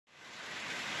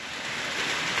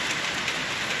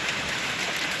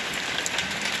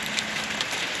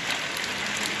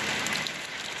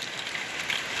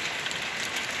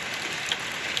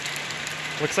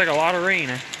Looks like a lot of rain.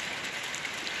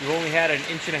 We've only had 1.5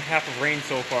 inches of rain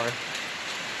so far.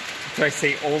 So I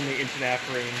say only 1.5 inches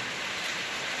of rain.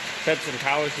 Fed some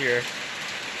cows here,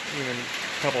 even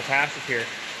a couple pastures here.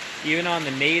 Even on the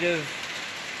native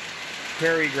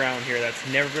prairie ground here that's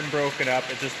never been broken up,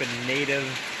 it's just been native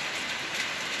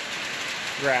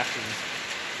grasses.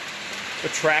 The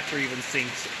tractor even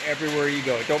sinks everywhere you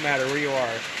go. It don't matter where you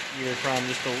are, either from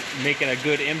just making a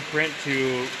good imprint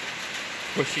to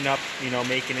pushing up, you know,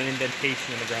 making an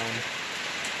indentation in the ground.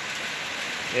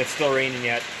 It's still raining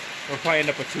yet. We'll probably end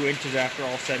up with 2 inches after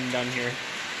all said and done here.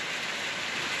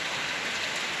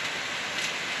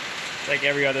 Like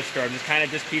every other storm, just kind of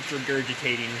just keeps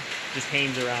regurgitating, just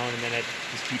hangs around, and then it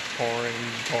just keeps pouring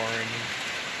and pouring.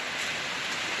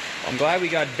 I'm glad we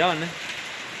got done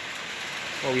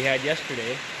what we had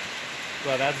yesterday.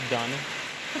 Well, that's done.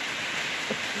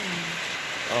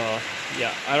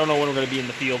 Yeah, I don't know when we're going to be in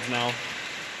the fields now.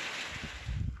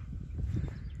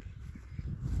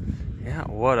 Yeah,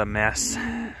 what a mess.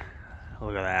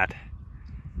 Look at that.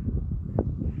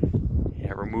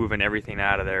 Yeah, we're moving everything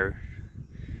out of there.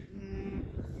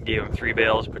 Gave them 3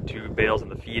 bales, put 2 bales in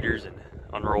the feeders, and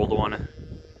unrolled one.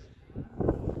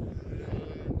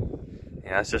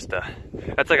 Yeah, it's just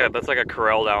that's like a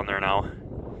corral down there now.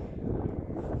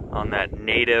 On that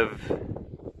native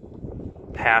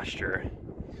pasture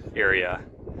area.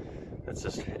 That's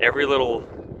just any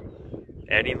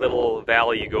little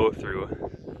valley you go through,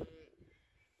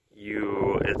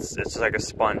 it's just like a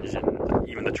sponge, and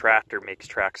even the tractor makes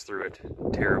tracks through it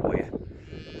terribly,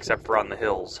 except for on the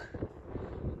hills.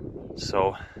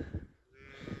 So,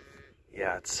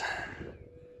 yeah,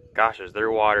 gosh, there's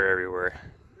water everywhere.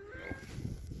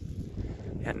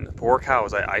 And the poor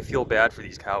cows, I feel bad for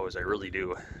these cows, I really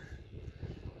do.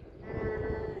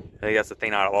 I think that's the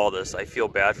thing out of all this. I feel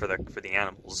bad for the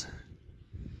animals.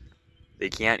 They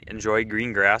can't enjoy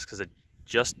green grass because it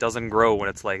just doesn't grow when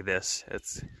it's like this.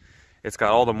 It's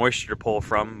got all the moisture to pull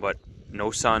from, but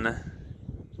no sun,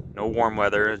 no warm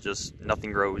weather, just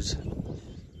nothing grows.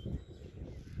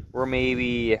 We're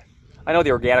maybe, I know the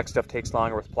organic stuff takes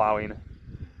longer with plowing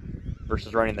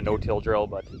versus running the no-till drill,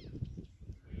 but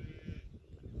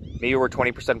maybe we're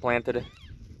 20% planted,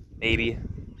 maybe.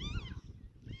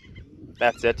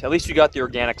 That's it. At least we got the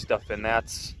organic stuff in.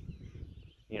 That's,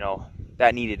 you know,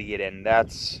 that needed to get in.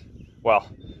 That's, well,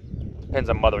 depends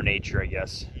on Mother Nature, I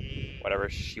guess. Whatever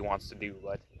she wants to do,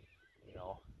 but, you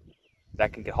know,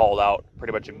 that can get hauled out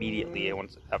pretty much immediately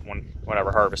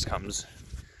whenever harvest comes.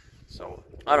 So,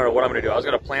 I don't know what I'm going to do. I was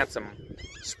going to plant some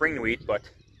spring wheat, but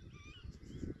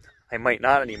I might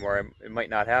not anymore. It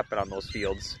might not happen on those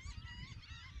fields.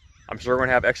 I'm sure we're going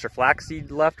to have extra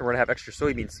flaxseed left, and we're going to have extra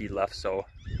soybean seed left, so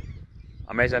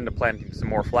I might end up planting some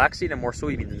more flaxseed and more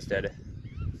soybeans instead.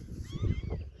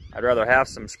 I'd rather have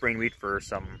some spring wheat for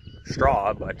some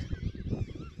straw, but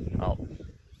well,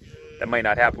 that might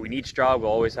not happen. We need straw. We'll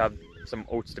always have some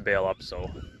oats to bale up, so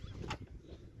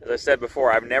as I said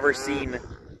before, I've never seen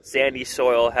sandy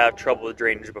soil have trouble with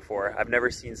drainage before. I've never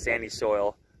seen sandy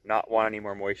soil not want any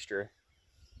more moisture.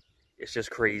 It's just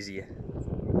crazy.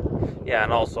 Yeah,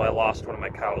 and also I lost one of my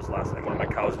cows last night. One of my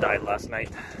cows died last night.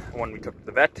 One we took to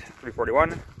the vet,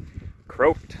 341,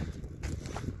 croaked.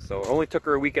 So it only took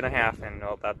her 1.5 weeks, and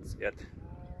oh, that's it.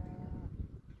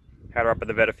 Had her up at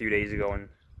the vet a few days ago, and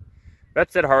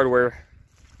vet said hardware.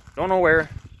 Don't know where.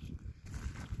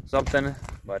 Something,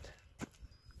 but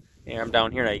yeah, I'm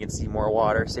down here now. You can see more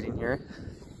water sitting here.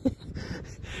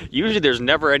 Usually there's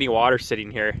never any water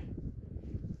sitting here.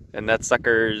 And that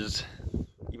sucker's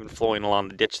even flowing along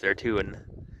the ditch there too and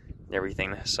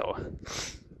everything. So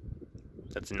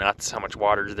that's nuts how much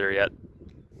water's there yet.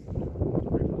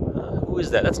 Who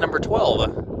is that? That's number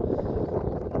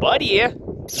 12. Buddy!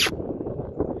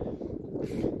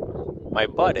 My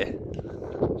buddy.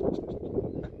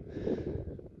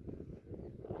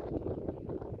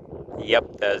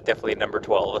 Yep, that is definitely number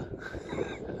 12.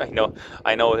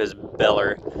 I know his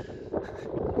beller.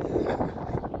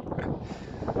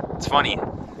 It's funny.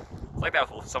 It's like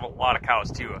that with a lot of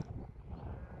cows too.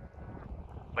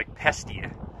 Like Pesty,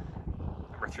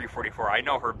 number 344. I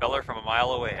know her beller from a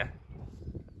mile away.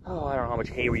 Oh, I don't know how much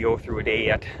hay we go through a day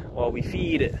yet. Well, we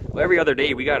feed every other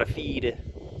day. We gotta feed.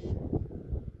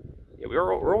 Yeah,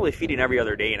 we're only feeding every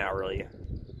other day now, really.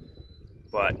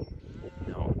 But you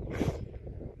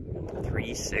know,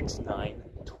 3, 6, 9,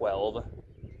 12.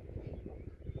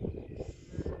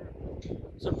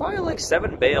 So probably like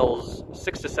 7 bales,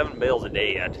 6 to 7 bales a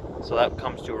day yet. So that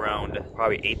comes to around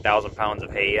probably 8,000 pounds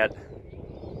of hay yet.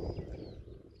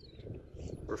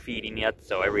 We're feeding yet,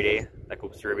 so every day, that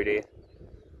goes through every day.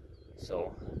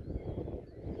 So,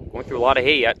 going through a lot of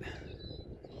hay yet.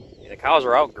 The cows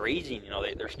are out grazing, you know,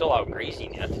 they're still out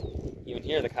grazing yet. Even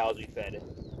here, the cows we fed.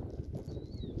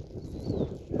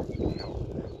 You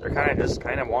know, they're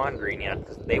kind of wandering yet,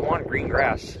 because they want green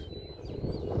grass.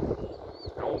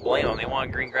 I don't blame them, they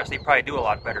want green grass. They probably do a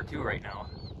lot better too right now.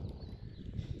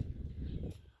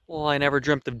 Well, I never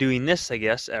dreamt of doing this, I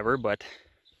guess, ever, but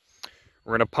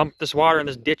we're gonna pump this water in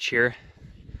this ditch here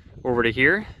over to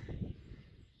here,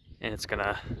 and it's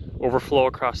gonna overflow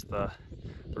across the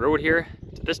road here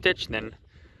to this ditch, and then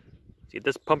see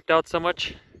this pumped out so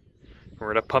much, we're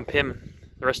gonna pump him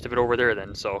the rest of it over there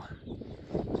then, so,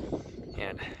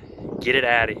 and get it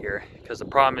out of here, because the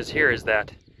problem is here is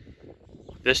that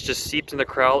this just seeps in the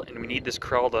corral, and we need this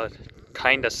corral to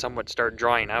kind of somewhat start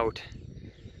drying out.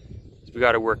 So we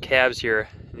got to work calves here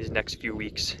these next few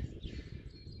weeks.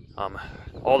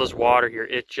 All this water here,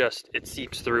 it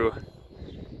seeps through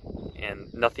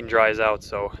and nothing dries out,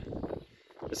 so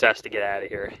this has to get out of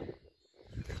here.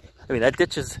 I mean, that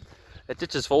ditch is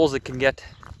full as it can get.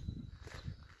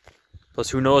 Plus,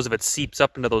 who knows if it seeps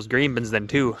up into those grain bins then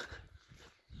too.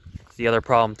 It's the other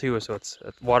problem too, so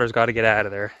water's got to get out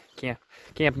of there. Can't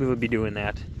believe we'd be doing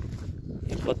that.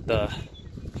 Let the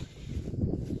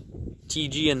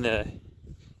TG and the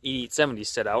 8870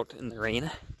 sit out in the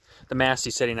rain. The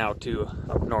Massey's setting out too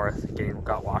up north,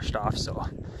 got washed off. So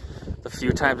the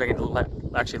few times I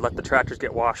can actually let the tractors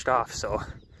get washed off. So,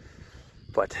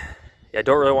 but yeah, I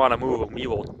don't really want to move them. We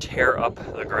will tear up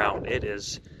the ground. It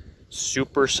is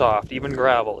super soft, even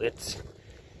gravel. It's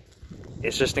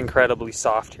just incredibly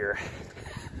soft here.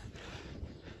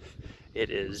 It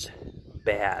is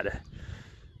bad,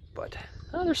 but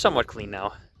they're somewhat clean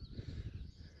now.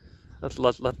 Let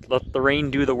the rain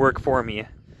do the work for me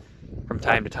from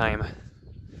time to time.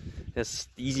 It's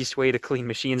the easiest way to clean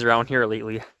machines around here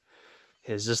lately,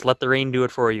 is just let the rain do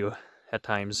it for you at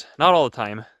times. Not all the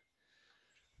time,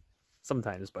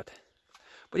 sometimes, but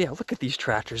yeah, look at these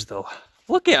tractors though.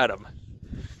 Look at them.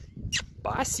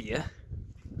 Bossy. I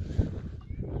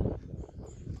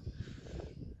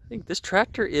think this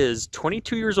tractor is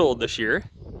 22 years old this year.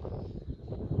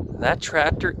 That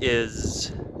tractor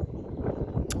is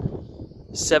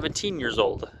 17 years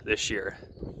old this year.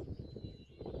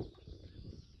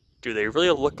 Do they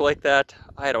really look like that?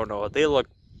 I don't know. They look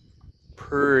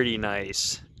pretty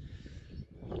nice.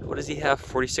 What does he have?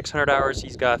 4,600 hours.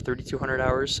 He's got 3,200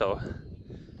 hours, so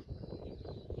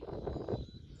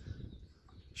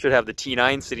should have the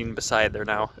T9 sitting beside there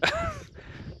now.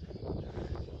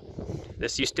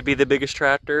 This used to be the biggest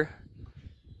tractor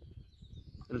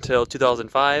until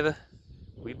 2005.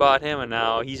 We bought him, and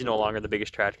now he's no longer the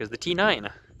biggest tractor because the T9.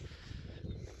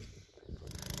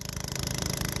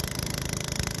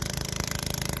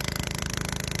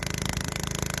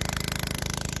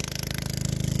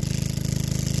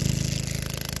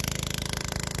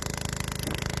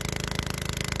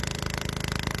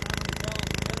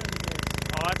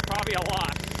 Oh, that's probably a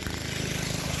lot.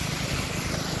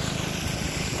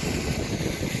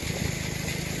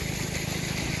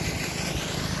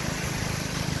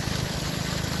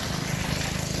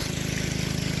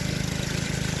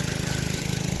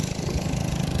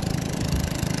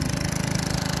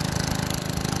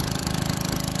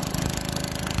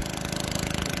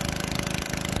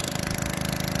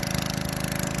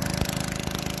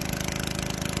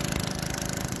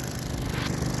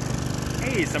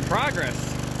 Hey, some progress.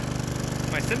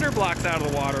 My cinder block's out of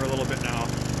the water a little bit now.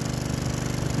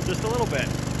 Just a little bit.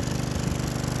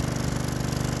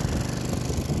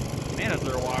 Man, is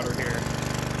there water here.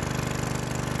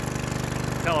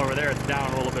 Tell over there it's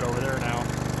down a little bit over there now.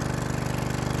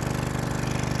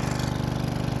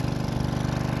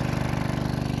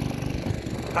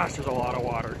 Gosh, there's a lot of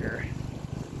water here.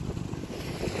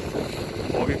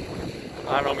 Well,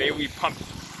 I don't know, maybe we pumped,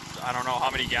 I don't know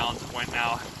how many gallons it went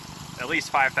now. At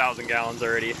least 5,000 gallons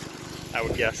already, I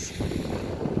would guess.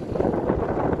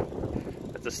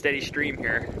 It's a steady stream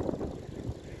here.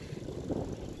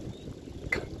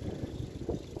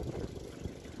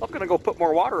 I'm gonna go put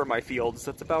more water in my fields.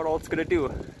 That's about all it's gonna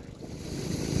do.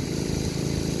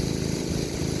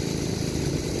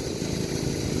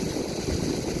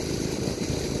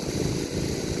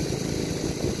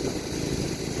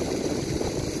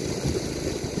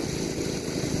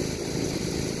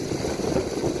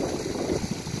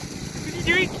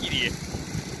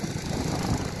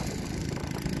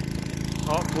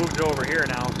 Oh, moved it over here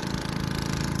now.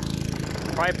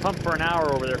 Probably pumped for an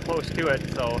hour over there, close to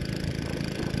it, so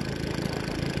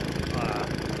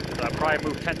I probably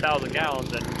moved 10,000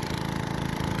 gallons, and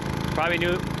probably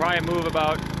move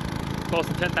about close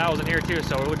to 10,000 here too.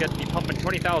 So we'll get to be pumping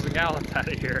 20,000 gallons out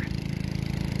of here.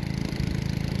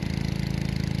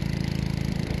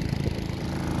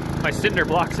 My cinder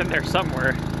block's in there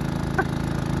somewhere.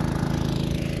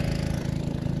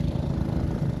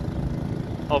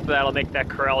 Hope that'll make that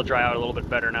corral dry out a little bit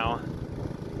better now.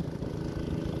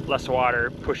 Less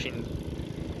water pushing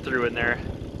through in there.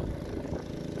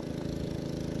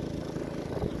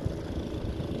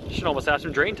 Should almost have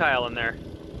some drain tile in there.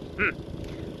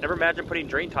 Never imagined putting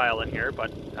drain tile in here,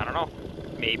 but I don't know.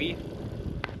 Maybe.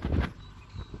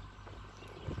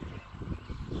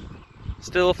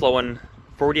 Still flowing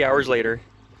 40 hours later.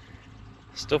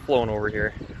 Still flowing over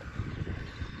here.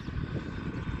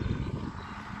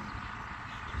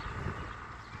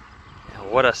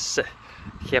 What a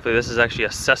can't believe this is actually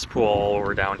a cesspool all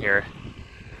over down here.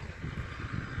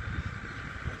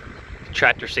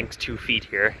 Tractor sinks 2 feet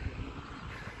here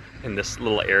in this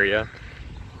little area.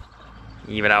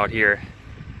 Even out here.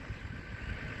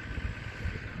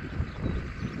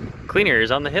 Cleaner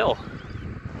is on the hill.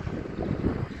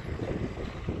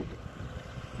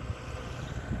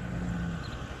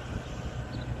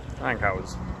 Fine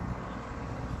cows.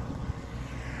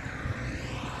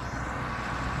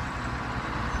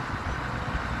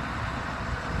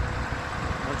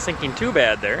 Not sinking too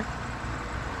bad there.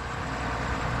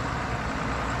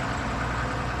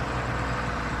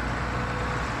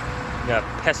 Got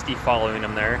Pesty following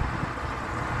him there.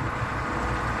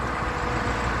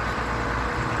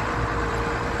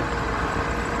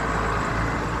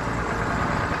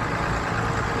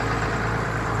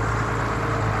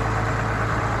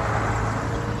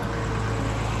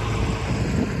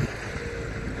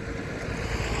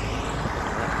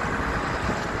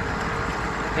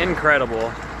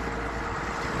 Incredible.